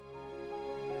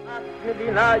A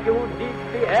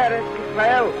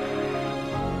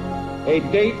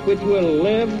date which will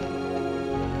live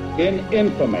in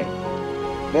infamy.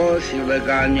 Both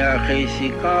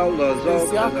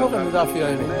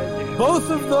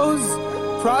of those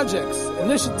projects,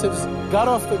 initiatives, got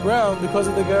off the ground because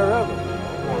of the Ger Rebbe.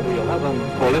 For the 11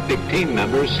 Olympic team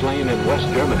members slain in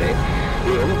West Germany,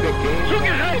 the Olympic Games...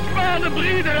 Zugerecht waren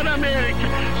Brüder in Amerika.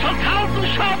 Schon 1000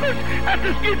 Shabbos at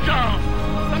the Skitzal.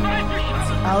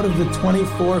 Out of the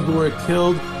 24 who were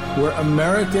killed were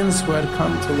Americans who had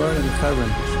come to learn in Hebron.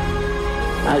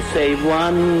 I say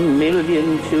 1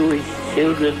 million Jewish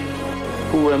children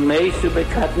who were made to be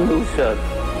cut loose.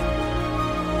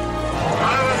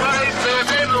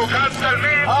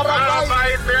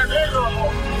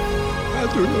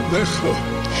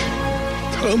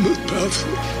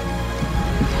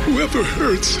 Whoever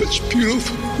heard such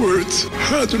beautiful words?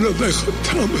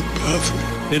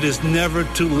 It is never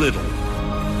too little.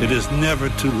 It is never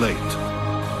too late.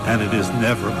 And it is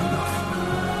never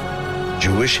enough.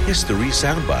 Jewish History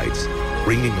Soundbites,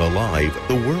 bringing alive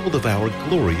the world of our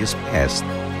glorious past.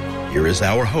 Here is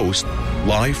our host,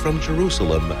 live from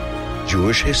Jerusalem,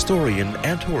 Jewish historian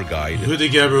and tour guide Yehudi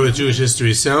Geber with Jewish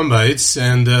History Soundbites,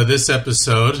 and this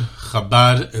episode,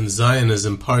 Chabad and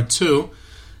Zionism Part 2,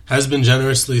 has been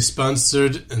generously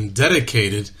sponsored and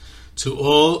dedicated to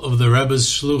all of the Rebbe's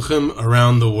Shluchim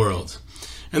around the world.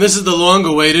 And this is the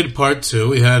long-awaited Part 2.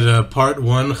 We had Part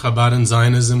 1, Chabad and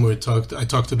Zionism, where I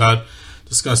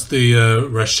discussed the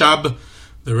Rashab,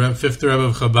 the fifth Rebbe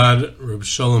of Chabad, Reb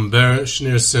Sholem Ber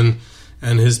Schneerson,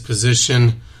 and his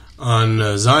position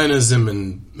on Zionism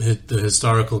and the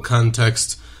historical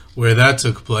context where that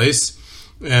took place.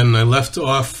 And I left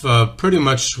off pretty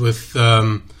much with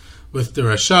the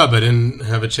Rashab. I didn't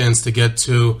have a chance to get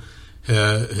to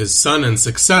his son and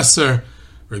successor,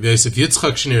 Rabbi Yosef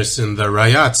Yitzchak Schneerson, the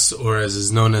Rayatz, or as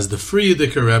is known as the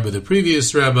Frierdiker Rebbe, the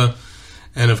previous Rebbe,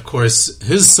 and of course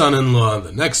his son-in-law,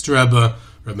 the next Rebbe,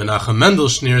 Rabbi Nachum Mendel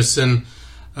Schneerson.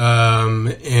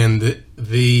 And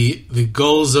the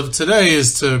goals of today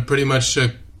is to pretty much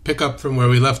pick up from where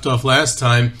we left off last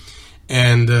time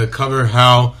and cover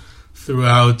how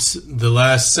throughout the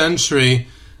last century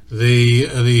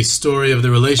the story of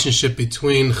the relationship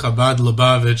between Chabad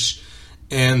Lubavitch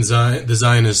and the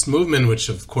Zionist movement, which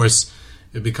of course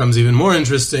it becomes even more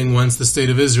interesting once the State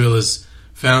of Israel is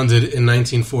founded in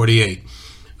 1948.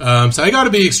 So I got to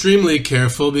be extremely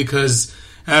careful because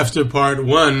after Part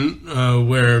 1,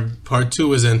 where Part 2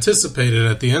 was anticipated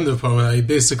at the end of Part 1,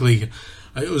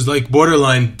 it was like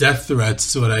borderline death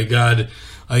threats what I got.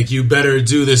 Like, you better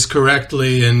do this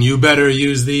correctly, and you better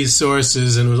use these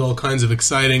sources, and it was all kinds of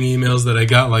exciting emails that I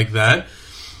got like that.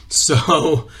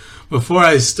 So, before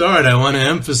I start, I want to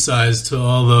emphasize to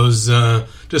all those,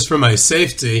 just for my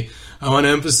safety, I want to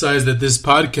emphasize that this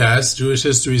podcast, Jewish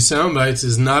History Soundbites,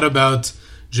 is not about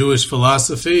Jewish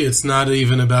philosophy. It's not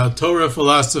even about Torah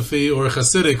philosophy or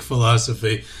Hasidic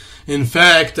philosophy. In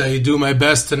fact, I do my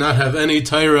best to not have any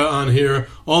Torah on here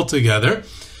altogether.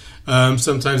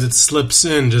 Sometimes it slips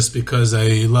in just because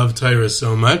I love Torah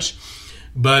so much.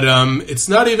 But it's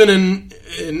not even an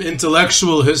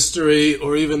intellectual history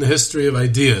or even the history of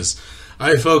ideas.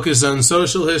 I focus on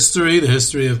social history, the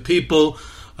history of people,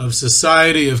 of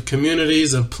society, of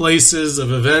communities, of places,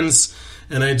 of events,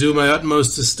 and I do my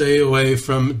utmost to stay away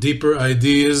from deeper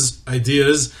ideas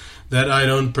that I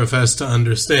don't profess to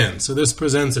understand. So this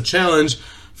presents a challenge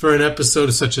for an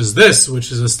episode such as this,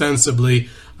 which is ostensibly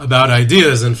about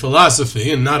ideas and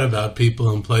philosophy and not about people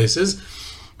and places,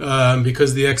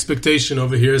 because the expectation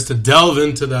over here is to delve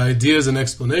into the ideas and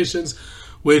explanations,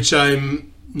 which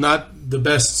I'm not the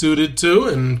best suited to,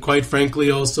 and quite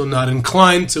frankly also not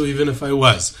inclined to, even if I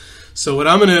was. So what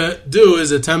I'm going to do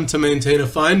is attempt to maintain a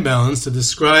fine balance to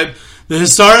describe the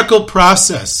historical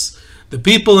process, the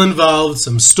people involved,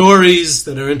 some stories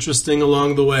that are interesting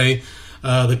along the way,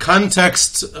 the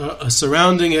context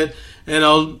surrounding it, and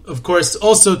I'll, of course,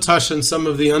 also touch on some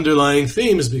of the underlying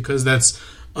themes because that's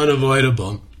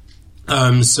unavoidable.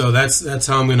 So that's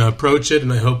how I'm going to approach it,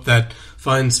 and I hope that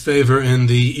finds favor in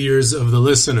the ears of the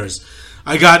listeners.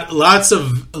 I got loads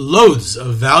of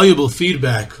valuable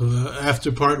feedback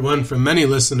after Part 1 from many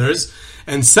listeners,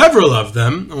 and several of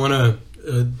them, I want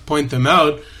to point them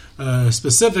out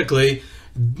specifically,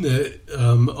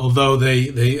 although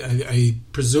I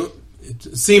presume,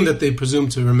 it seemed that they presume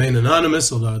to remain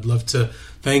anonymous, although I'd love to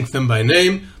thank them by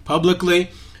name publicly,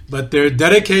 but they're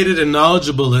dedicated and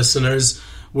knowledgeable listeners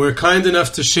were kind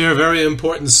enough to share very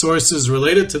important sources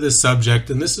related to this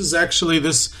subject, and this is actually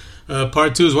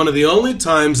Part 2 is one of the only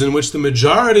times in which the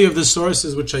majority of the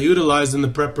sources which I utilized in the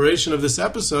preparation of this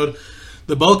episode,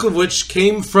 the bulk of which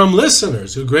came from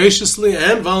listeners who graciously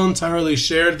and voluntarily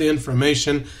shared the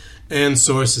information and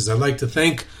sources. I'd like to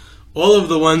thank all of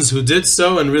the ones who did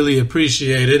so and really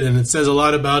appreciate it, and it says a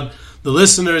lot about the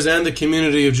listeners and the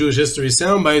community of Jewish History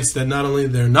Soundbites that not only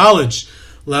their knowledge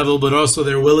level, but also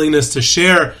their willingness to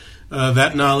share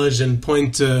that knowledge and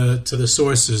point to the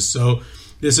sources. So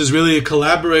this is really a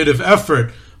collaborative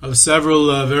effort of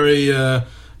several very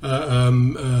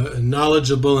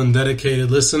knowledgeable and dedicated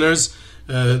listeners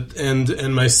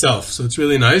and myself. So it's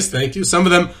really nice. Thank you. Some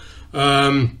of them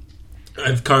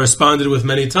I've corresponded with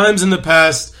many times in the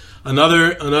past.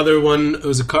 Another one I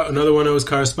was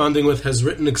corresponding with has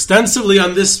written extensively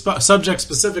on this subject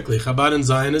specifically, Chabad and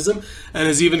Zionism, and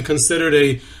is even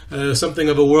considered something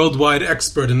of a worldwide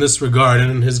expert in this regard.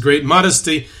 And in his great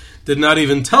modesty, did not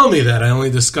even tell me that. I only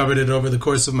discovered it over the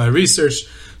course of my research.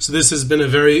 So this has been a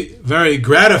very, very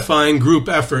gratifying group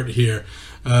effort here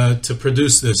to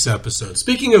produce this episode.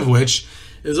 Speaking of which,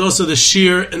 is also the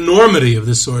sheer enormity of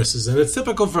the sources. And it's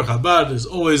typical for Chabad. There's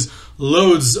always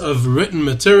loads of written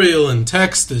material and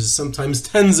text. There's sometimes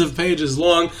tens of pages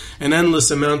long, an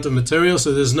endless amount of material.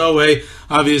 So there's no way,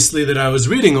 obviously, that I was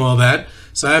reading all that.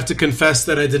 So I have to confess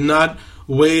that I did not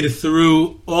wade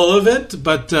through all of it,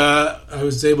 but I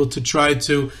was able to try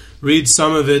to read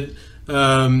some of it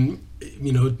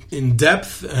in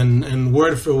depth and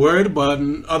word for word, but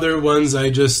other ones I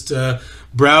just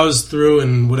browsed through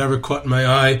and whatever caught my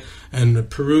eye and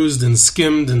perused and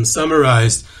skimmed and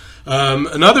summarized.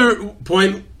 Another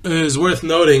point is worth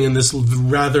noting in this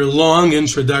rather long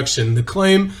introduction. The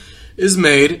claim is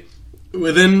made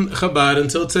within Chabad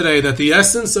until today that the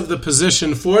essence of the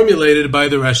position formulated by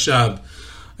the Rashab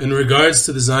in regards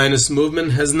to the Zionist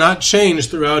movement has not changed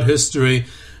throughout history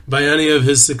by any of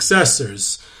his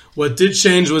successors. What did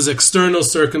change was external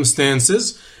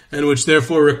circumstances, and which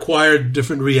therefore required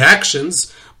different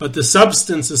reactions, but the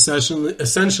substance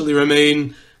essentially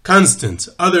remained constant.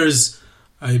 Others,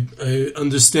 I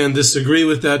understand, disagree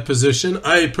with that position.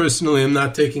 I personally am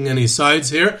not taking any sides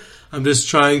here. I'm just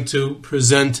trying to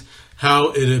present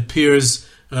how it appears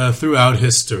throughout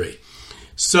history.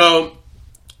 So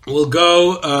we'll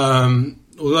go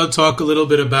talk a little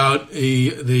bit about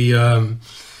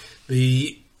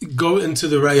go into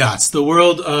the Rayatz, the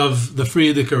world of the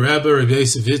Frierdiker Rebbe, Rabbi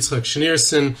Yosef Yitzchak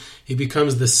Schneerson. He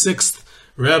becomes the 6th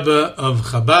Rebbe of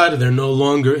Chabad. They're no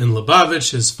longer in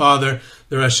Lubavitch. His father,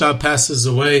 the Rashab, passes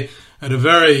away at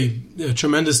a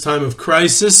tremendous time of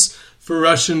crisis for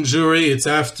Russian Jewry. It's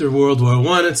after World War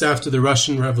I. It's after the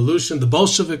Russian Revolution, the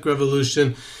Bolshevik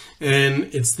Revolution, and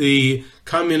it's the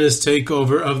communist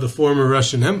takeover of the former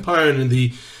Russian Empire, and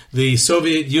the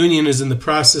Soviet Union is in the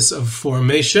process of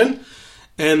formation.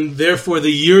 And therefore, the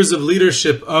years of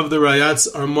leadership of the Rayatz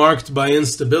are marked by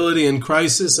instability and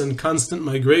crisis and constant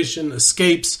migration,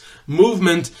 escapes,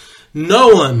 movement. No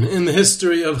one in the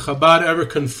history of Chabad ever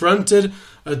confronted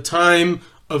a time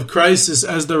of crisis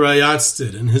as the Rayatz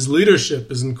did. And his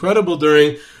leadership is incredible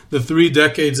during the 3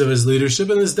 decades of his leadership,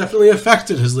 and this definitely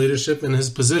affected his leadership and his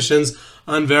positions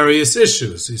on various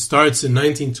issues. He starts in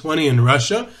 1920 in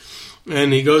Russia,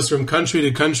 and he goes from country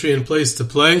to country and place to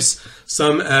place,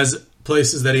 some as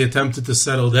places that he attempted to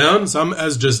settle down, some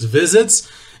as just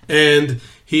visits, and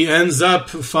he ends up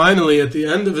finally at the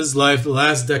end of his life, the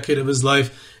last decade of his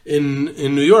life, in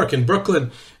New York, in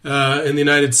Brooklyn, in the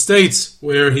United States,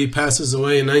 where he passes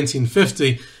away in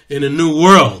 1950 in a new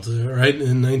world, right?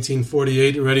 In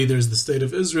 1948 already there's the State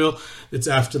of Israel. It's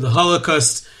after the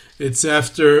Holocaust. It's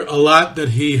after a lot that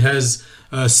he has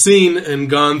seen and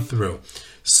gone through.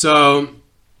 So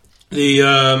he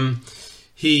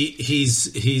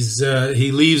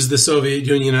leaves the Soviet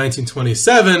Union in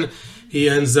 1927. He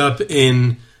ends up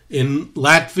in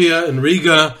Latvia, in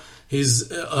Riga. He has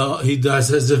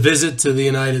a visit to the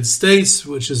United States,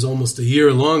 which is almost a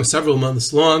year long, several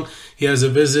months long. He has a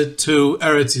visit to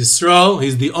Eretz Yisrael.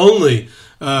 He's the only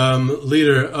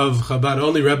leader of Chabad,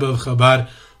 only Rebbe of Chabad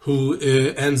who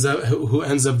ends up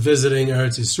visiting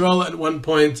Eretz Yisrael at one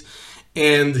point,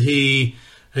 and he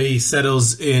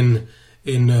settles in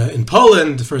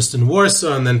Poland, first in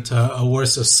Warsaw, and then to a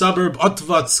Warsaw suburb,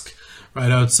 Otwock,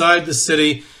 right outside the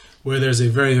city, where there's a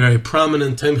very, very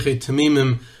prominent Tomchei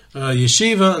Temimim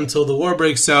yeshiva until the war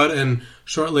breaks out, and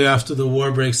shortly after the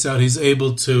war breaks out, he's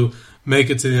able to make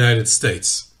it to the United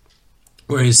States,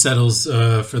 where he settles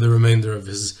for the remainder of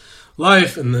his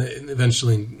life, and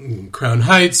eventually in Crown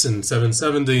Heights and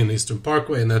 770 and Eastern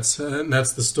Parkway, and that's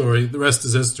the story. The rest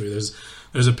is history.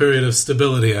 There's a period of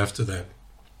stability after that.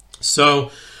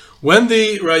 So when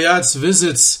the Rayatz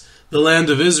visits the land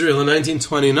of Israel in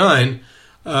 1929,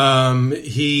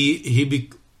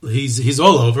 he's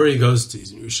all over. He's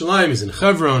in Yerushalayim, he's in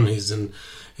Hebron,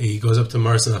 he goes up to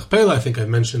Mars and Achpelah. I think I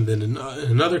mentioned in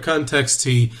another context.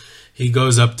 He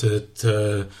goes up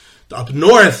to up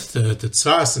north to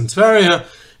Tzfas and Tveria.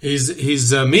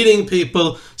 He's meeting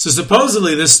people. So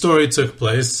supposedly this story took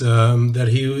place that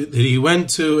he went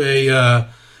to a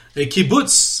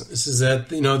kibbutz. This is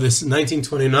this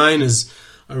 1929 is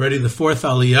already the fourth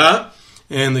Aliyah,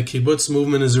 and the kibbutz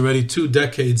movement is already 2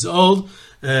 decades old.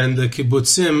 And the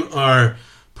kibbutzim are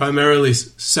primarily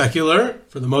secular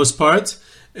for the most part,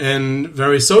 and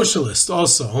very socialist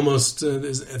also. Almost,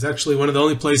 it's actually one of the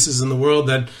only places in the world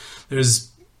that there's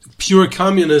pure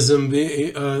communism,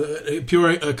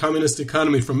 pure communist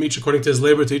economy, from each according to his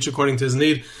labor to each according to his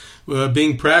need,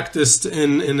 being practiced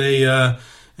in a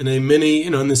mini,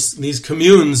 in these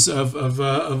communes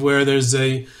of where there's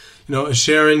a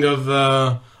sharing of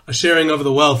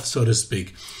the wealth, so to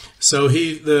speak. So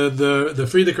the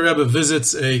Frierdiker Rebbe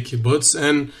visits a kibbutz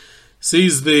and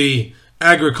sees the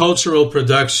agricultural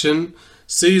production,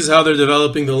 sees how they're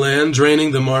developing the land,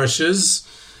 draining the marshes,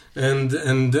 and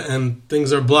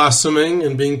things are blossoming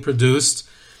and being produced.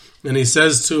 And he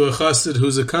says to a chassid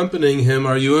who's accompanying him,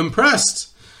 "Are you impressed?"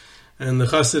 And the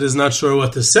chassid is not sure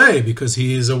what to say, because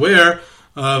he is aware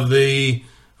of the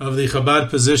Chabad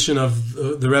position of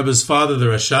the Rebbe's father, the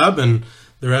Rashab, and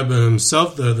the Rebbe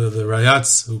himself, the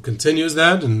Rayatz, who continues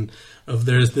that, and of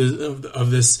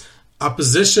this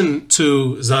opposition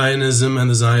to Zionism and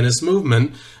the Zionist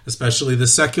movement, especially the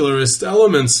secularist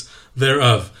elements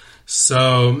thereof.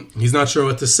 So he's not sure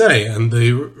what to say, and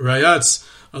the Rayatz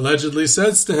allegedly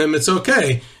says to him, "It's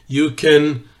okay. You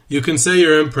can say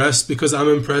you're impressed because I'm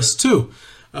impressed too."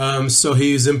 So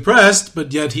he's impressed,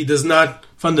 but yet he does not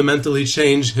fundamentally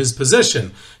change his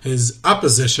position, his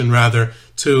opposition rather,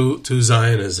 to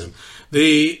Zionism.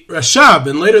 The Rashab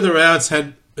and later the Rayatz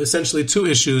had essentially 2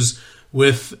 issues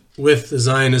with the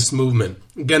Zionist movement.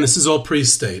 Again, this is all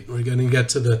pre-state. We're going to get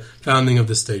to the founding of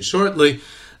the state shortly.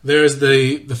 There's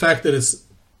the fact that it's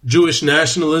Jewish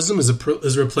nationalism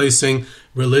is replacing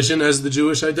religion as the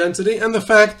Jewish identity, and the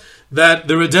fact that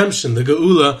the redemption, the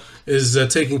Geula, is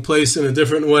taking place in a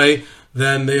different way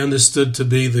than they understood to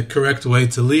be the correct way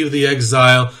to leave the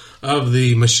exile, of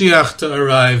the Mashiach to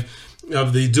arrive,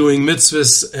 of the doing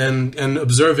mitzvahs and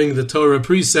observing the Torah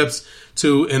precepts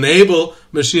to enable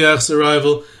Mashiach's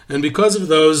arrival. And because of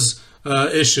those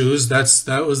issues,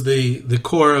 that was the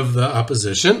core of the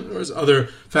opposition. There was other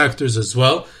factors as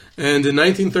well. And in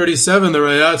 1937, the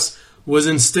Rayatz was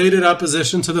in stated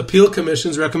opposition to the Peel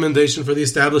Commission's recommendation for the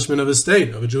establishment of a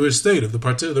state, of a Jewish state, of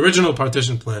the original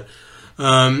partition plan.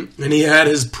 And he had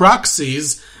his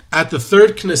proxies at the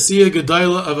third Knessia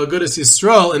Gedalah of Agudas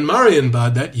Yisrael in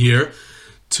Marienbad that year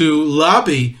to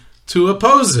lobby to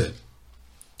oppose it.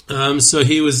 So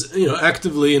he was,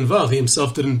 actively involved. He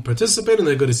himself didn't participate in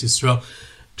the Agudas Yisrael.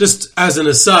 Just as an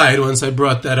aside, once I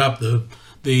brought that up,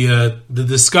 the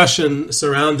discussion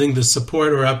surrounding the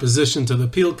support or opposition to the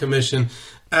Peel Commission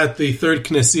at the third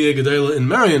Knessia Gedalah in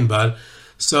Marienbad.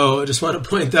 So I just want to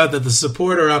point out that the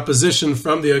support or opposition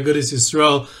from the Agudas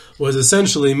Yisrael was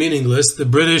essentially meaningless. The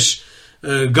British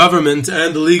government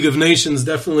and the League of Nations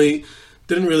definitely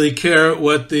didn't really care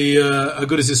what the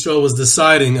Agudas Yisrael was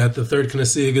deciding at the third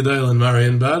Knessia Gedalah in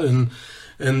Marienbad,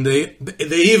 and they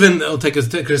even, I'll take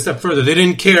a step further, they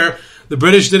didn't care. The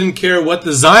British didn't care what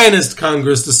the Zionist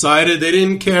Congress decided. They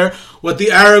didn't care what the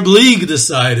Arab League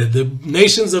decided. The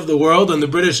nations of the world, and the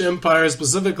British Empire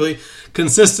specifically,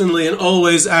 consistently and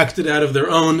always acted out of their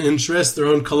own interests, their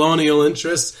own colonial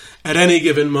interests at any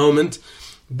given moment.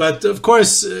 But of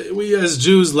course, we as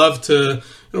Jews love to,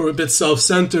 we're a bit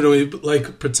self-centered, and we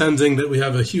like pretending that we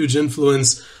have a huge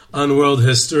influence on world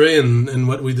history, and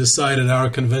what we decide at our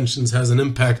conventions has an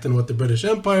impact on what the British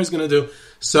Empire is going to do.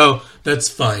 So that's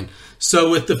fine.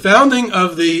 So with the founding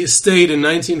of the state in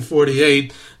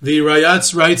 1948, the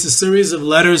Rayatz writes a series of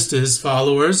letters to his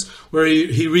followers where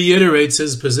he reiterates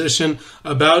his position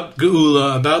about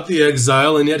Geula, about the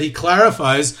exile, and yet he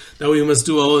clarifies that we must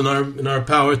do all in our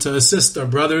power to assist our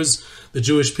brothers, the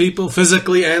Jewish people,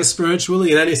 physically and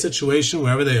spiritually in any situation,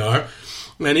 wherever they are.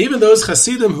 And even those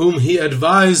Hasidim whom he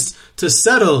advised to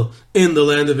settle in the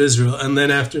land of Israel, and then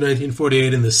after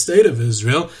 1948 in the state of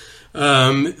Israel,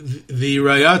 the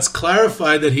Rayatz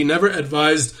clarified that he never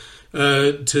advised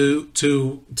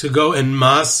to go en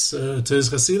masse to his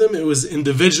Hasidim. It was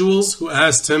individuals who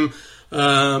asked him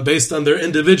based on their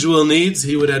individual needs.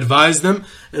 He would advise them,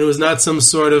 and it was not some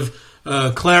sort of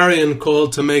clarion call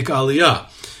to make aliyah.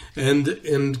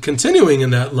 And continuing in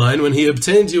that line, when he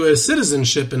obtained U.S.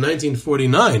 citizenship in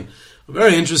 1949, a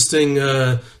very interesting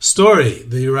story.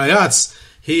 The Rayatz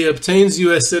he obtains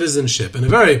U.S. citizenship in a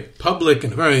very public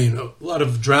and a lot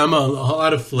of drama, a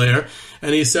lot of flair.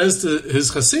 And he says to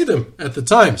his Hasidim at the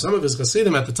time, some of his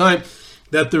Hasidim at the time,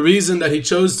 that the reason that he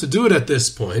chose to do it at this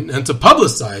point and to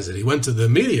publicize it, he went to the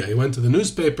media, he went to the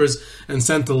newspapers and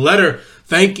sent a letter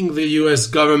thanking the U.S.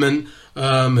 government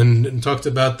and talked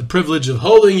about the privilege of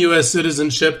holding U.S.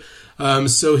 citizenship.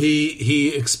 So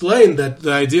he explained that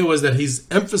the idea was that he's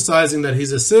emphasizing that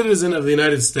he's a citizen of the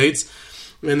United States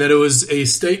and that it was a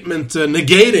statement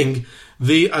negating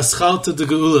the Aschalta de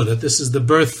Geula, that this is the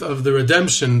birth of the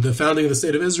redemption, the founding of the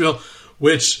State of Israel,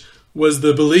 which was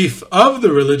the belief of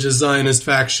the religious Zionist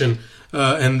faction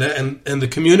and the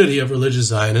community of religious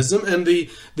Zionism. And the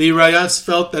Rayatz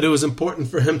felt that it was important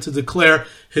for him to declare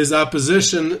his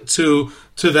opposition to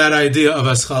that idea of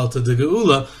Aschalta de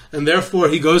Geula, and therefore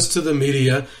he goes to the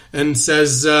media and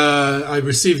says, I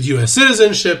received U.S.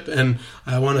 citizenship, and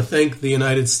I want to thank the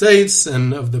United States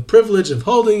and of the privilege of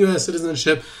holding U.S.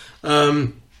 citizenship.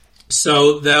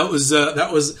 So that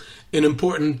was an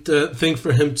important thing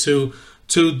for him to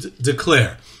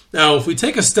declare. Now, if we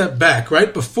take a step back,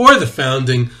 right before the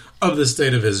founding of the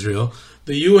State of Israel,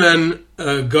 the UN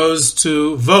goes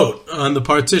to vote on the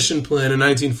partition plan in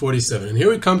 1947. And here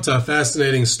we come to a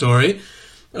fascinating story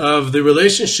of the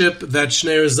relationship that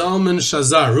Shneir Zalman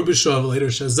Shazar, Rubishov, later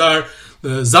Shazar,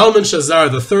 the Zalman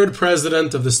Shazar, the third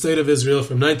president of the State of Israel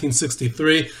from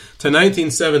 1963 to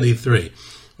 1973.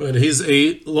 But he's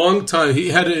a long time.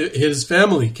 His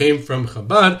family came from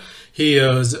Chabad. He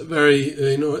was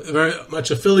very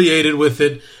much affiliated with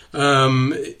it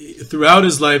throughout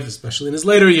his life, especially in his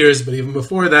later years, but even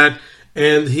before that.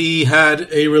 And he had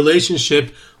a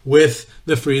relationship with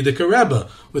the Frierdiker Rebbe,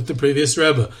 with the previous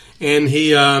Rebbe, and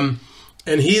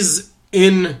he's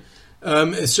in.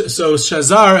 So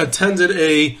Shazar attended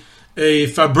a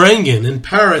Farbrengen in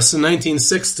Paris in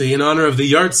 1960 in honor of the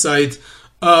yahrzeit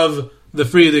of the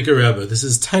Frierdiker Rebbe. This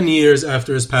is 10 years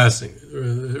after his passing.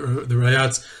 The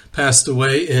Rayatz passed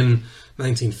away in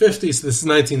 1950, so this is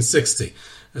 1960.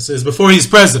 So it's before he's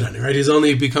president, right? He's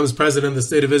only becomes president of the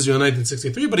State of Israel in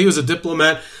 1963, but he was a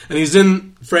diplomat, and he's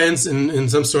in France in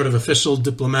some sort of official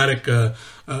diplomatic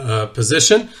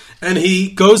position. And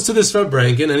he goes to this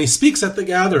Farbrengen, and he speaks at the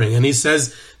gathering, and he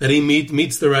says that he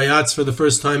meets the Rayatz for the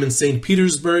first time in St.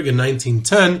 Petersburg in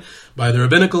 1910 by the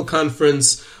Rabbinical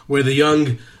Conference, where the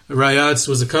young Rayatz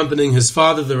was accompanying his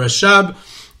father, the Rashab,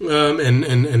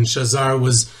 and Shazar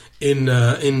was in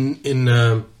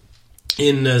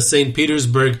St.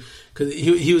 Petersburg because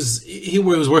he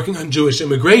was working on Jewish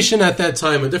immigration at that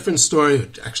time. A different story,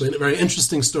 actually a very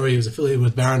interesting story. He was affiliated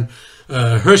with Baron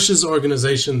Hirsch's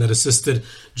organization that assisted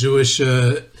Jewish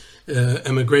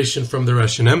immigration from the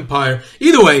Russian Empire.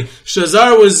 Either way,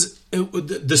 Shazar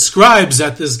describes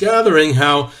at this gathering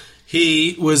how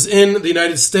he was in the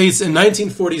United States in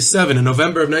 1947, in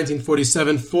November of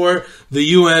 1947, for the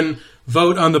UN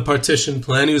vote on the partition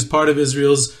plan. He was part of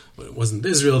Israel's. Well, it wasn't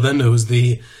Israel then. It was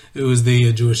the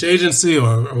Jewish Agency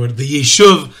or the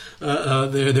Yishuv,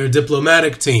 their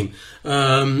diplomatic team.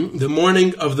 The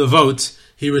morning of the vote,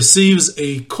 he receives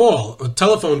a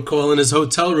telephone call in his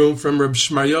hotel room from Reb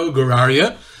Shmaryo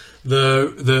Guraria,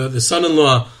 the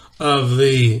son-in-law of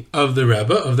the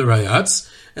Rebbe, of the Rayatz.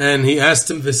 And he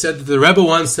asked him, they said that the Rebbe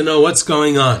wants to know what's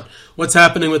going on, what's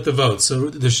happening with the vote. So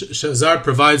the Shazar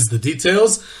provides the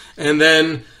details, and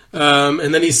then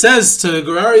he says to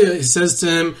Guraria, he says to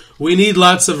him, we need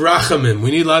lots of rachamim,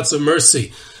 we need lots of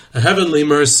mercy, a heavenly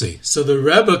mercy. So the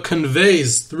Rebbe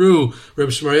conveys through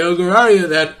Reb Shmaryo Guraria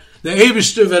that the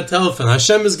Eibishter V'Telfen,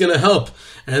 Hashem is going to help.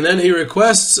 And then he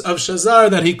requests of Shazar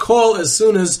that he call as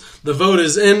soon as the vote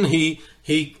is in, he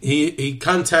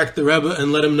contact the Rebbe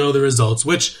and let him know the results,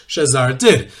 which Shazar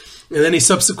did. And then he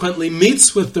subsequently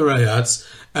meets with the Rayatz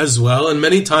as well, and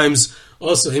many times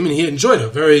also, he enjoyed a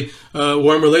very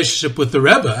warm relationship with the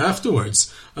Rebbe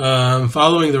afterwards,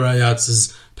 following the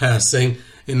Rayatz's passing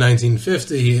in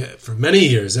 1950. For many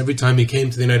years, every time he came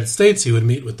to the United States, he would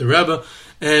meet with the Rebbe,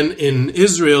 and in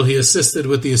Israel, he assisted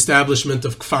with the establishment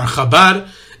of Kfar Chabad,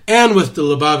 and with the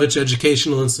Lubavitch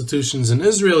educational institutions in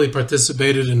Israel. He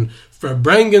participated in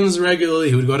Farbrengens regularly.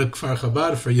 He would go to Kfar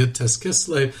Chabad for Yud Tes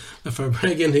Kislev, the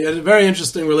Farbrengen. He had a very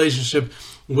interesting relationship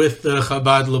with the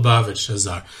Chabad Lubavitch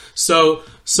Shazar.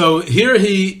 So here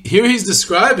he's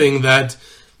describing that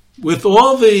with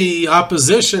all the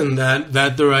opposition that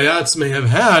the Rayatz may have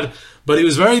had, but he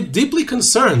was very deeply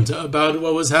concerned about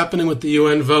what was happening with the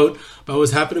UN vote, about what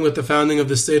was happening with the founding of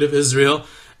the State of Israel.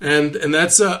 And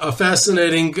that's a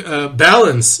fascinating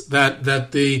balance that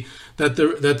the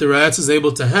Rayatz is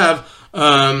able to have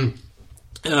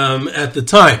at the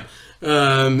time.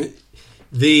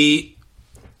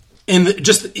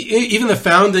 even the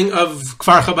founding of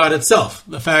Kfar Chabad itself,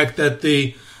 the fact that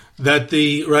the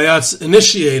Rayatz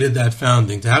initiated that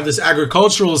founding, to have this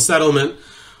agricultural settlement,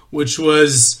 which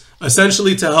was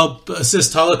essentially to help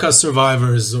assist Holocaust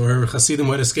survivors or Hasidim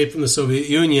who had escaped from the Soviet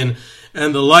Union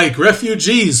and the like,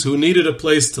 refugees who needed a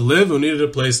place to live, who needed a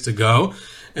place to go.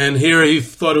 And here he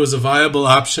thought it was a viable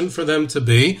option for them to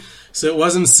be. So it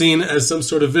wasn't seen as some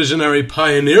sort of visionary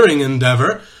pioneering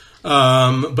endeavor,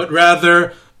 but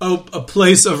rather a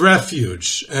place of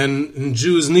refuge. And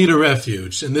Jews need a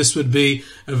refuge. And this would be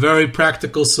a very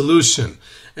practical solution.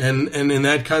 And in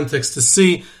that context, to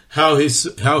see how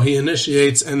he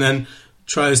initiates and then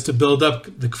tries to build up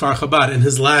the Kfar Chabad in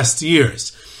his last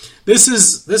years.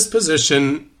 These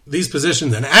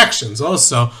positions and actions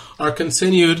also are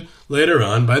continued later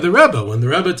on by the Rebbe, when the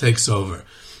Rebbe takes over.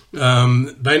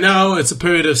 By now, it's a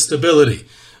period of stability.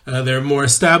 They're more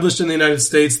established in the United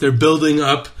States. They're building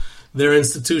up their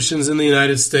institutions in the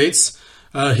United States.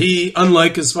 He,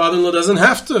 unlike his father-in-law, doesn't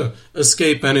have to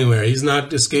escape anywhere. He's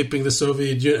not escaping the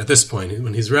Soviet Union at this point.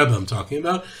 When he's Rebbe, I'm talking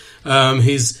about.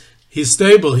 He's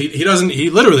stable. He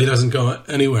literally doesn't go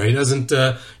anywhere. He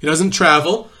doesn't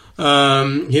travel.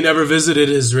 He never visited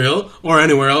Israel or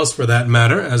anywhere else for that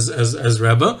matter as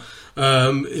Rebbe.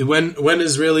 When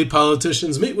Israeli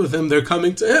politicians meet with him, they're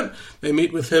coming to him. They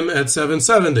meet with him at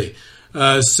 770.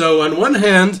 So on one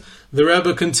hand, the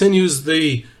Rebbe continues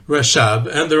the Rashab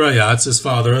and the Rayatz, his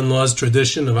father-in-law's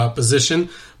tradition of opposition,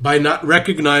 by not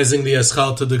recognizing the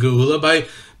Eschalta de Geula, by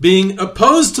being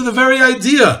opposed to the very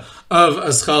idea of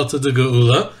Eschalta de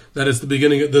Geula, that it's the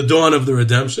beginning of the dawn of the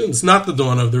redemption. It's not the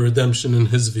dawn of the redemption in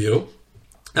his view.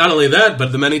 Not only that,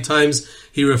 but the many times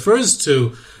he refers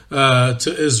to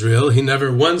Israel, he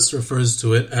never once refers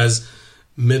to it as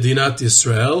Medinat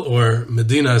Yisrael or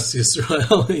Medinas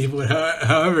Yisrael,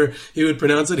 however he would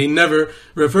pronounce it. He never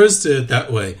refers to it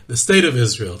that way. The state of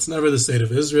Israel. It's never the state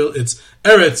of Israel. It's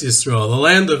Eretz Yisrael, the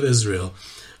land of Israel,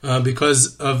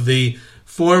 because of the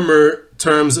former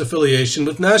term's affiliation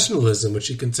with nationalism, which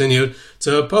he continued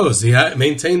to oppose. He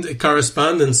maintained a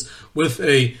correspondence with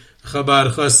a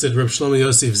Chabad Chassid, Reb Shlomo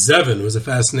Yosef Zevin, who was a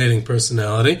fascinating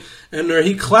personality, and where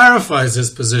he clarifies his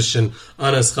position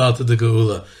on Eschalta de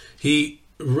Geula. He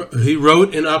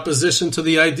wrote in opposition to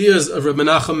the ideas of Reb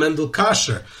Menachem Mendel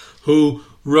Kasher, who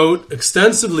wrote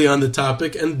extensively on the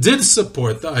topic and did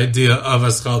support the idea of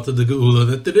Eschalta de Geula,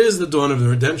 that it is the dawn of the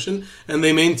redemption, and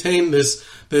they maintain this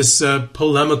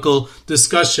polemical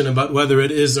discussion about whether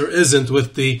it is or isn't,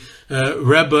 with the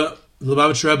Rebbe,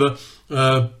 Lubavitch Rebbe,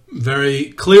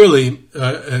 very clearly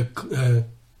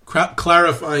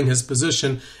clarifying his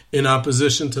position in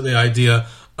opposition to the idea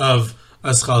of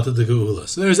Eschalta de Geula.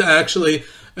 So there's actually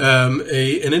an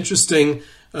interesting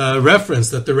reference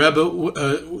that the Rebbe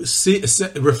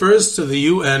refers to the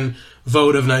UN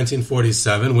vote of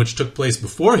 1947, which took place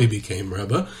before he became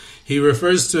Rebbe. He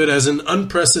refers to it as an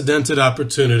unprecedented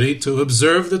opportunity to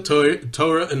observe the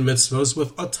Torah and mitzvos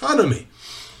with autonomy,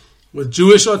 with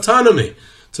Jewish autonomy,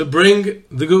 to bring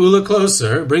the Geula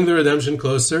closer, bring the redemption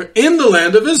closer in the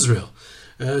land of Israel.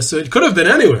 So it could have been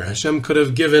anywhere. Hashem could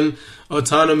have given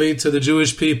autonomy to the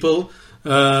Jewish people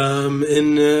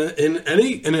in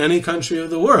any country of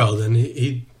the world, and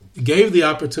he gave the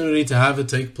opportunity to have it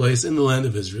take place in the land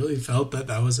of Israel. He felt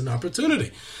that was an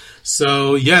opportunity.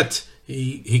 So yet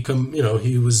he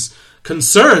was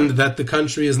concerned that the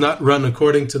country is not run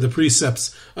according to the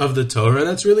precepts of the Torah, and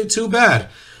that's really too bad.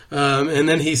 And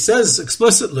then he says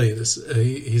explicitly this.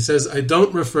 He says, "I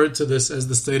don't refer to this as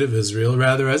the state of Israel,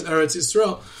 rather as Eretz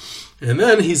Yisrael." And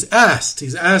then he's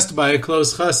asked by a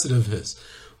close chassid of his,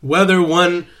 whether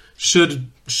one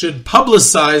should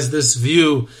publicize this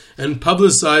view and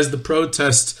publicize the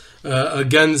protest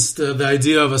against the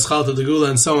idea of Eschalta de Geula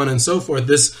and so on and so forth.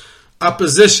 This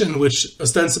opposition, which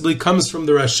ostensibly comes from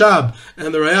the Rashab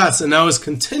and the Rayatz, and now is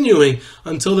continuing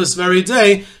until this very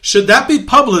day, should that be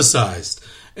publicized?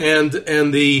 And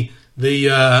the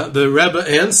Rebbe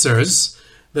answers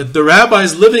that the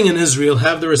rabbis living in Israel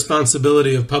have the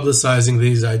responsibility of publicizing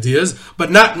these ideas,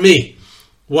 but not me.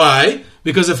 Why?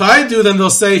 Because if I do, then they'll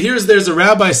say, there's a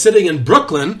rabbi sitting in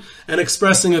Brooklyn and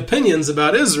expressing opinions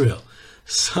about Israel.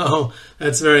 So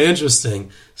that's very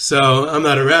interesting. So I'm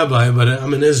not a rabbi, but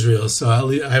I'm in Israel, so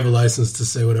I have a license to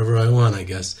say whatever I want, I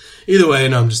guess. Either way,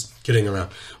 no, I'm just kidding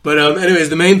around. But anyways,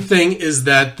 the main thing is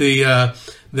that the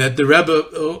Rebbe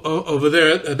over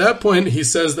there, at that point, he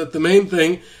says that the main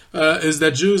thing is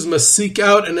that Jews must seek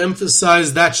out and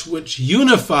emphasize that which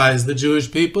unifies the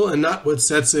Jewish people and not what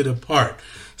sets it apart.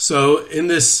 So in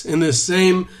this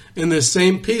same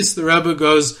piece, the Rebbe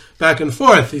goes back and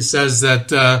forth. He says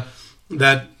that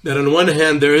that on one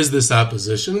hand there is this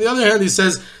opposition. On the other hand, he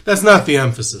says that's not the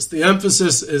emphasis. The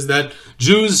emphasis is that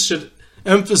Jews should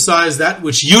emphasize that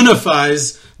which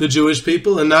unifies the Jewish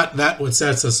people and not that which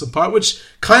sets us apart, which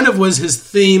kind of was his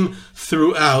theme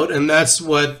throughout, and that's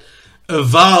what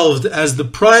evolved as the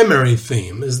primary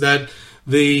theme, is that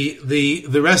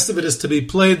the rest of it is to be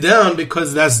played down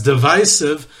because that's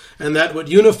divisive, and that what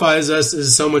unifies us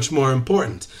is so much more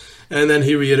important. And then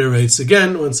he reiterates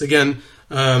once again,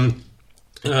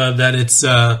 that it's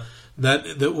that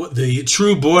the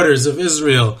true borders of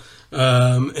Israel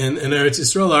and Eretz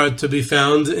Yisrael are to be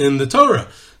found in the Torah.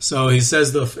 So he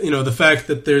says the fact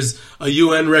that there's a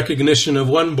UN recognition of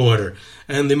one border,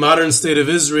 and the modern state of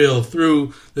Israel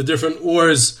through the different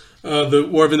wars, the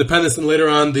War of Independence and later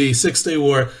on the Six-Day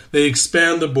War, they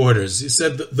expand the borders. He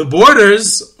said the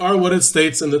borders are what it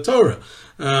states in the Torah.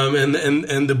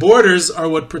 And the borders are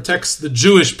what protects the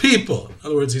Jewish people. In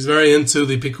other words, he's very into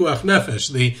the pikuach nefesh,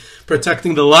 the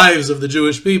protecting the lives of the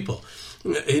Jewish people.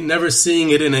 Never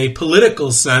seeing it in a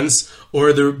political sense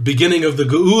or the beginning of the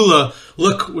Geula,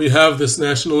 look, we have this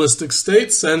nationalistic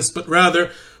state sense, but rather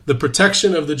the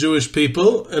protection of the Jewish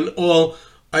people, and all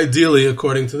ideally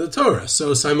according to the Torah.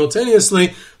 So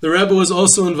simultaneously, the Rebbe was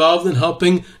also involved in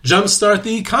helping jumpstart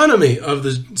the economy of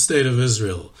the state of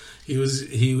Israel.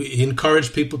 He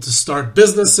encouraged people to start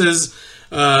businesses,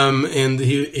 and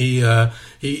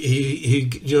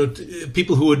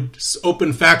people who would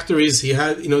open factories. He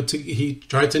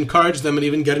tried to encourage them and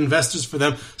even get investors for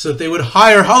them, so that they would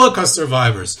hire Holocaust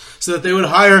survivors, so that they would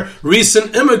hire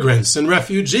recent immigrants and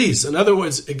refugees. In other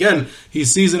words, again, he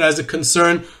sees it as a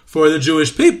concern for the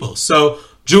Jewish people. So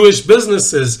Jewish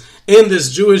businesses in this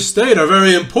Jewish state are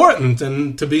very important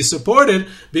and to be supported,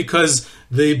 because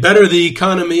the better the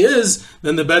economy is,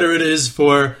 then the better it is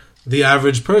for the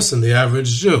average person, the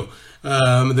average Jew.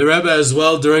 The Rebbe as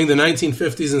well, during the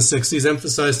 1950s and 60s,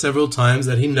 emphasized several times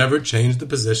that he never changed the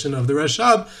position of the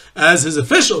Rashab as his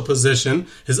official position,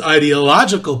 his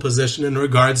ideological position in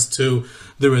regards to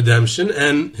the redemption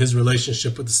and his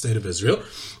relationship with the state of Israel.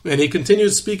 And he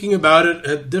continued speaking about it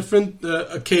at different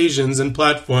occasions and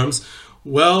platforms,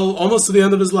 well, almost to the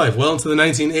end of his life, well into the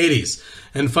 1980s.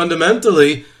 And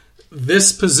fundamentally,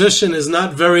 this position is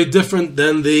not very different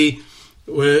than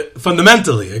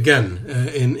fundamentally, again,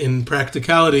 in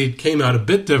practicality, it came out a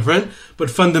bit different, but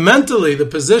fundamentally, the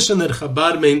position that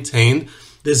Chabad maintained,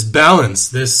 this balance,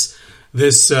 this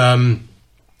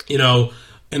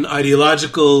an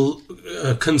ideological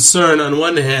concern on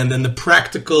one hand and the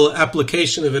practical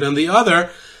application of it on the other,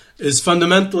 is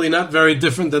fundamentally not very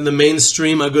different than the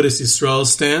mainstream Agudas Yisrael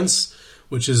stance,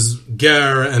 which is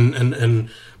Ger and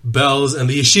Belz and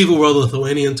the Yeshiva world,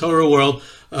 Lithuanian Torah world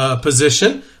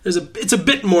position. It's a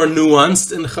bit more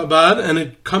nuanced in Chabad, and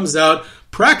it comes out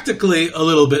practically a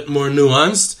little bit more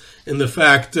nuanced in the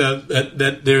fact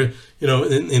that there,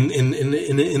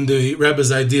 in the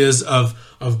Rebbe's ideas of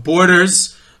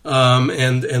borders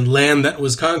and land that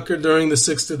was conquered during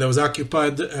that was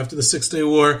occupied after the Six-Day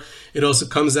War. It also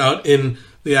comes out in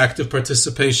the active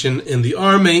participation in the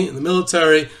army, in the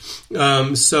military.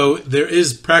 So there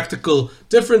is practical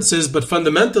differences, but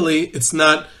fundamentally it's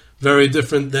not very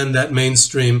different than that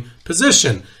mainstream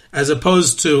position, as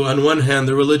opposed to, on one hand,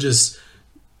 the religious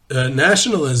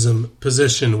nationalism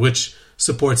position, which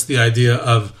supports the idea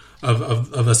of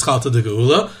Eschalta de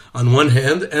Geula, on one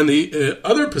hand, and the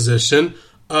other position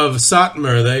of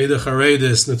Satmar, the Eida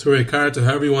Charedis, Neturei Karta,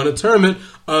 however you want to term it,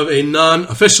 of a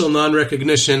non-official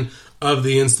non-recognition of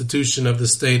the institution of the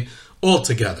state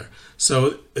altogether.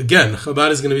 So again, Chabad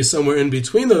is going to be somewhere in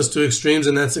between those two extremes,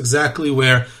 and that's exactly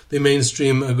where the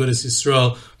mainstream Agudas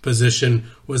Yisrael position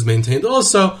was maintained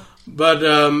also, but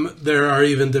there are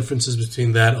even differences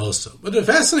between that also. But a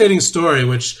fascinating story,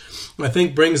 which I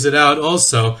think brings it out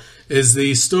also, is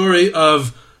the story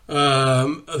of,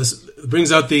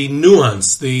 brings out the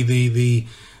nuance, the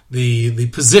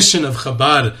position of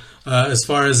Chabad as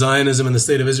far as Zionism and the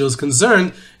state of Israel is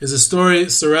concerned, is a story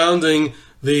surrounding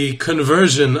the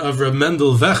conversion of Reb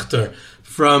Mendel Wächter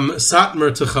from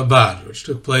Satmar to Chabad, which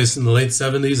took place in the late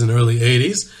 70s and early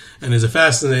 80s, and is a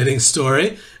fascinating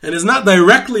story, and is not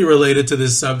directly related to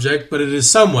this subject, but it is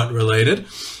somewhat related.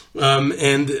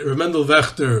 And Reb Mendel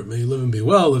Wächter, may he live and be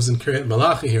well, lives in Kiryat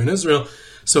Malachi here in Israel.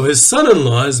 So his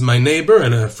son-in-law is my neighbor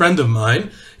and a friend of mine,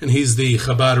 and he's the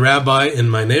Chabad rabbi in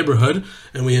my neighborhood,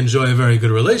 and we enjoy a very good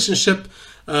relationship.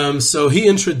 So he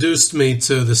introduced me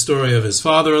to the story of his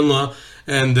father-in-law,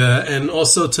 and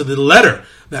also to the letter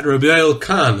that Rabbi Yael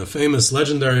Kahn, a famous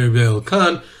legendary Rabbi Yael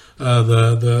Kahn,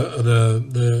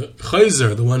 the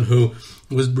Chayzer, the one who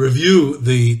would review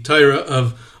the Torah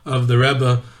of the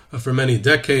Rebbe for many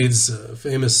decades,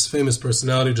 famous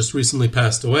personality, just recently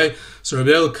passed away. So Rabbi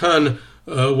Yael Kahn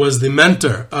was the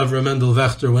mentor of Rav Mendel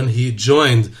Wachter when he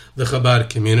joined the Chabad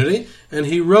community, and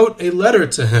he wrote a letter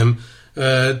to him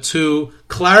to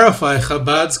clarify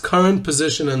Chabad's current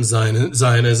position on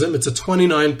Zionism. It's a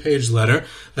 29-page letter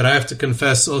that I have to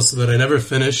confess also that I never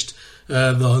finished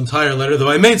the entire letter, though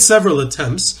I made several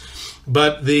attempts.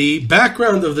 But the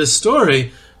background of this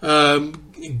story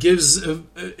gives a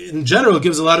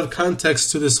lot of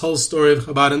context to this whole story of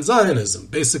Chabad and Zionism.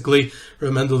 Basically,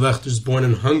 Rav Mendel Wachter is born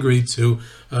in Hungary to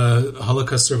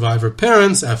Holocaust survivor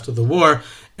parents after the war,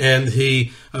 and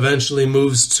he eventually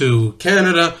moves to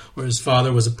Canada, where his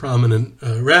father was a prominent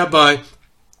rabbi,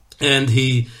 and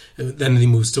then he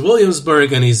moves to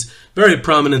Williamsburg, and he's very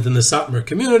prominent in the Satmar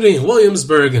community in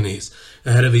Williamsburg, and he's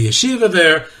the head of a yeshiva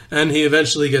there, and he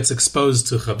eventually gets exposed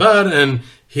to Chabad, and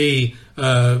he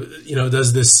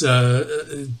does this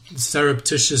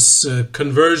surreptitious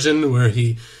conversion where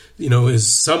he is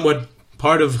somewhat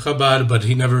part of Chabad, but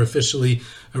he never officially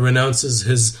renounces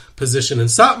his position in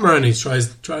Satmar, and he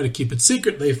tries to keep it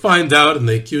secret. They find out, and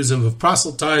they accuse him of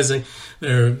proselytizing.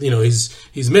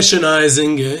 He's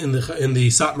missionizing in the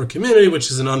Satmar community,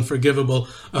 which is an unforgivable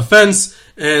offense,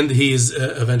 and he's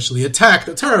eventually attacked.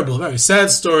 A terrible, very sad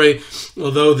story.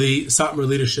 Although the Satmar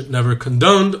leadership never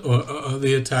condoned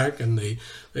the attack, and they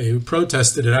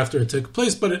protested it after it took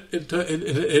place, but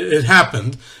it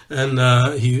happened, and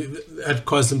that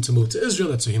caused him to move to Israel.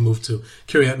 That's why he moved to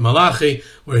Kiryat Malachi,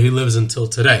 where he lives until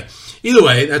today. Either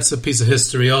way, that's a piece of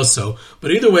history also.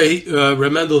 But either way,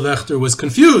 Rav Mendel Wachter was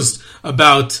confused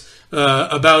about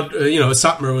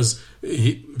Satmar was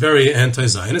very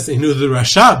anti-Zionist. He knew the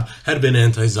Rashab had been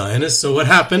anti-Zionist. So what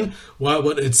happened?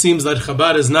 What it seems that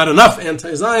Chabad is not enough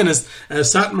anti-Zionist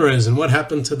as Satmar is. And what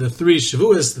happened to the three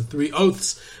Shavuos, the three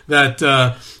oaths that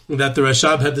the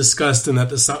Rashab had discussed and that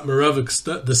the Satmar Rav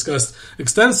discussed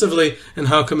extensively, and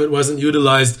how come it wasn't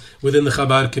utilized within the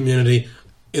Chabad community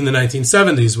in the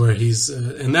 1970s, where he's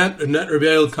and that Rabbi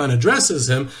Yael Kahn addresses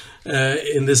him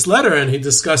in this letter, and he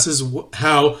discusses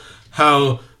how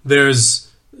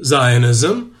there's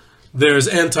Zionism, there's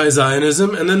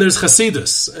anti-Zionism, and then there's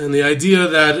Hasidus, and the idea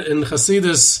that in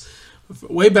Hasidus,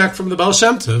 way back from the Baal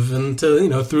Shem Tov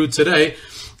until through today,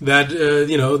 that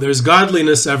there's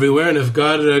godliness everywhere, and if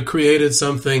God created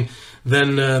something,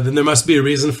 then there must be a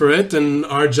reason for it, and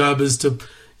our job is to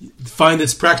find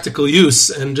its practical use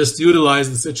and just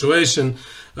utilize the situation,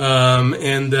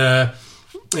 and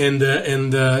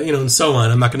so on.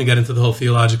 I'm not going to get into the whole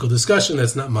theological discussion.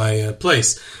 That's not my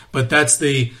place. But that's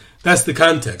the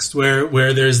context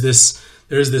where there's this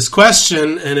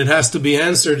question, and it has to be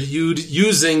answered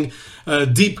using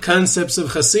deep concepts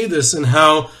of Hasidus and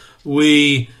how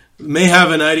we may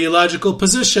have an ideological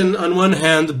position on one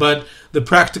hand, but the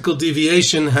practical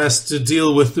deviation has to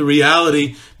deal with the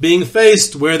reality being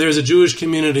faced where there's a Jewish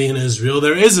community in Israel.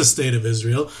 There is a state of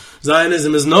Israel.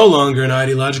 Zionism is no longer an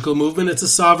ideological movement. It's a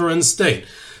sovereign state.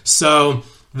 So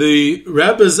the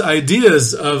Rebbe's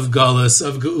ideas of Galus,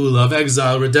 of Geula, of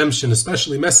exile, redemption,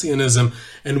 especially Messianism,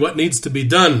 and what needs to be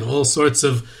done, all sorts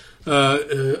of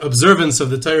observance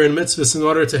of the Torah and mitzvahs in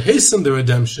order to hasten the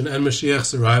redemption and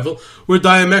Mashiach's arrival, were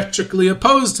diametrically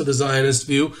opposed to the Zionist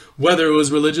view, whether it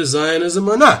was religious Zionism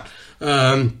or not.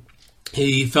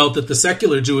 He felt that the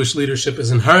secular Jewish leadership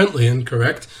is inherently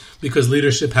incorrect because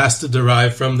leadership has to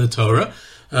derive from the Torah,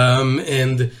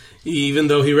 and even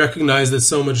though he recognized that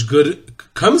so much good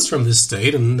comes from this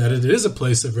state and that it is a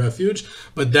place of refuge,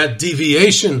 but that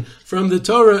deviation from the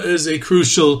Torah is a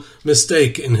crucial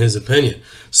mistake in his opinion.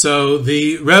 So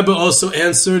the Rebbe also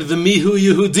answered the Mihu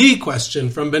Yehudi question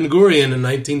from Ben Gurion in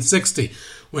 1960,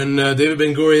 when David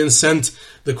Ben Gurion sent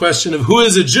the question of who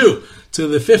is a Jew to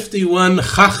the 51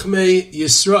 Chachmei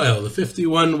Yisrael, the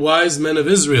 51 wise men of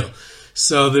Israel.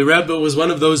 So the Rebbe was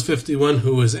one of those 51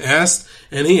 who was asked,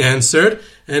 and he answered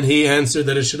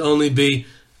that it should only be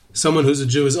someone who's a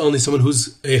Jew is only someone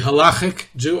who's a halachic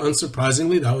Jew.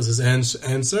 Unsurprisingly, that was his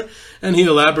answer, and he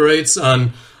elaborates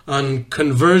on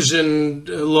conversion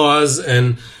laws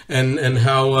and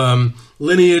how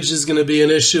lineage is going to be an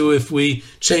issue if we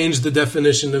change the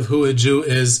definition of who a Jew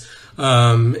is,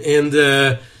 so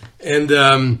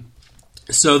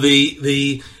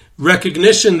the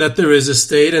recognition that there is a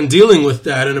state and dealing with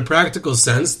that in a practical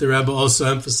sense. The Rebbe also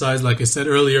emphasized, like I said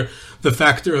earlier, the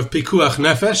factor of pikuach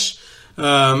nefesh,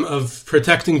 of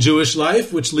protecting Jewish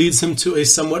life, which leads him to a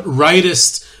somewhat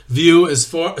rightist view as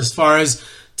far as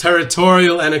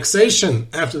territorial annexation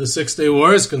after the 6 Day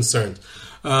War is concerned.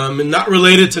 and not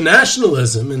related to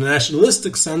nationalism in a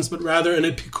nationalistic sense, but rather in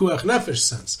a pikuach nefesh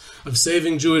sense of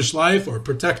saving Jewish life or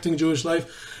protecting Jewish life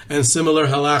and similar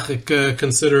halachic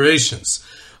considerations.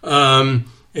 And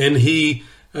the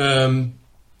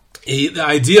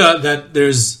idea that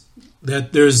there's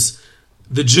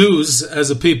the Jews as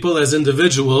a people, as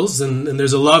individuals, and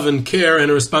there's a love and care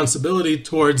and a responsibility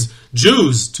towards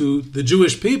Jews, to the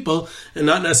Jewish people, and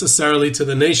not necessarily to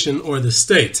the nation or the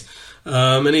state.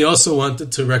 And he also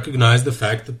wanted to recognize the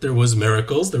fact that there was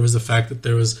miracles, there was the fact that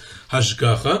there was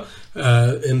hashgacha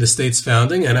in the state's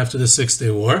founding and after the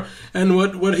 6-Day War, and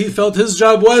what he felt his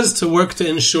job was to work to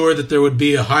ensure that there would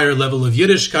be a higher level of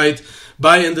Yiddishkeit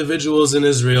by individuals in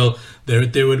Israel.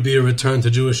 There would be a return to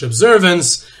Jewish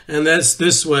observance, and that's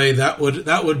this way that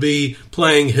would be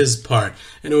playing his part.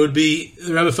 And the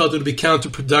Rebbe felt it would be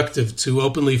counterproductive to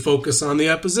openly focus on the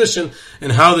opposition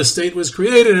and how the state was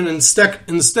created, and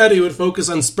instead he would focus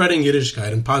on spreading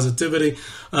Yiddishkeit and positivity,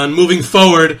 on moving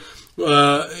forward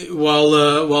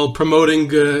while promoting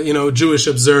Jewish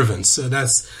observance. So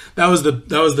that was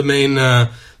the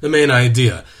main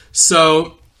idea.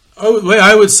 So the way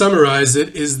I would summarize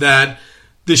it is that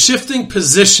the shifting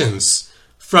positions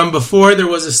from before there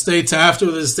was a state to after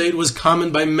the state was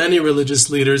common by many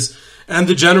religious leaders and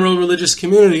the general religious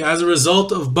community as a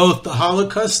result of both the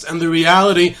Holocaust and the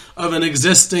reality of an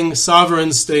existing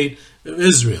sovereign state of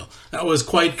Israel. That was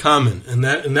quite common, and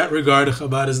in that regard,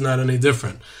 Chabad is not any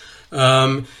different.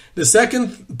 The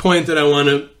second point that I want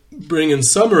to bring in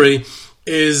summary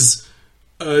is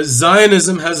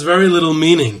Zionism has very little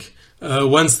meaning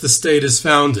once the state is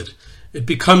founded. It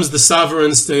becomes the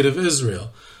sovereign state of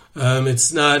Israel.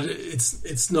 It's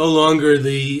no longer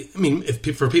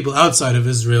for people outside of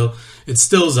Israel, it's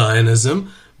still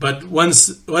Zionism. But once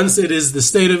it is the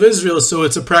state of Israel, so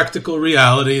it's a practical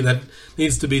reality that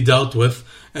needs to be dealt with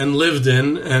and lived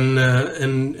in, and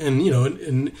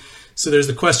so there's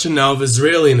the question now of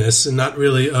Israeliness and not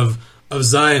really of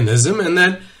Zionism, and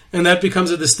that becomes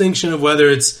a distinction of whether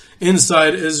it's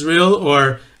inside Israel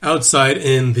or outside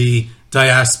in the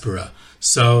diaspora.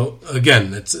 So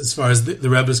again, it's, as far as the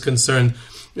Rebbe is concerned,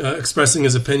 expressing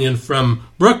his opinion from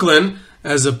Brooklyn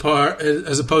as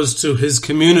opposed to his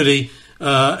community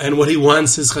and what he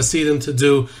wants his Hasidim to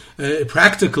do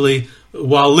practically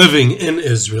while living in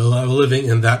Israel, while living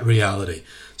in that reality.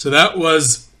 So that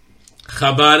was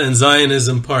Chabad and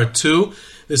Zionism Part 2.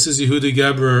 This is Yehuda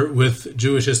Geber with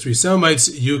Jewish History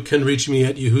Soundbites. You can reach me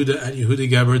at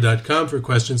yehuda@yehudageber.com for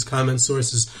questions, comments,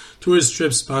 sources, tours,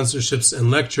 trips, sponsorships,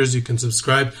 and lectures. You can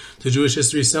subscribe to Jewish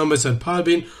History Soundbites on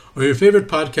Podbean or your favorite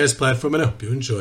podcast platform, and I hope you enjoy.